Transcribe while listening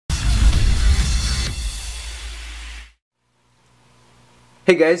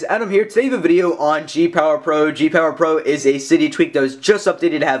Hey guys, Adam here. Today I have a video on GPower Pro. GPower Pro is a city tweak that was just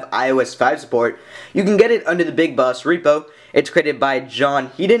updated to have iOS 5 support. You can get it under the BigBoss repo. It's created by John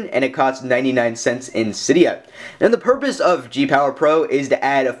Heaton and it costs 99 cents in Cydia. And the purpose of GPower Pro is to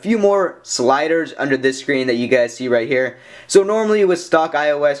add a few more sliders under this screen that you guys see right here. So normally with stock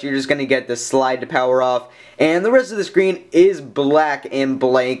iOS you're just going to get the slide to power off, and the rest of the screen is black and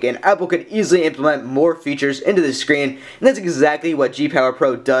blank, and Apple could easily implement more features into the screen, and that's exactly what GPower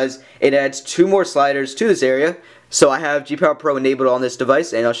Pro does. It adds two more sliders to this area. So I have GPower Pro enabled on this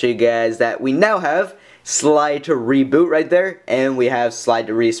device, and I'll show you guys that we now have slide to reboot right there, and we have slide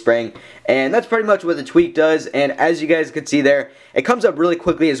to respring, and that's pretty much what the tweak does. And as you guys can see there, it comes up really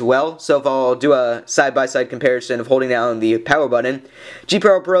quickly as well. So if I'll do a side-by-side comparison of holding down the power button,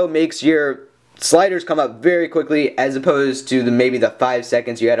 GPower Pro makes your sliders come up very quickly as opposed to maybe the 5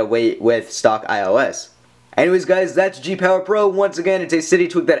 seconds you had to wait with stock iOS. Anyways guys, that's GPower Pro. Once again, it's a city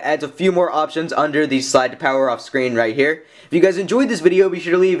tweak that adds a few more options under the slide to power off screen right here. If you guys enjoyed this video, be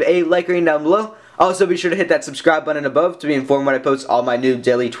sure to leave a like rating down below. Also be sure to hit that subscribe button above to be informed when I post all my new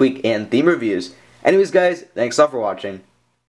daily tweak and theme reviews. Anyways guys, thanks a lot for watching.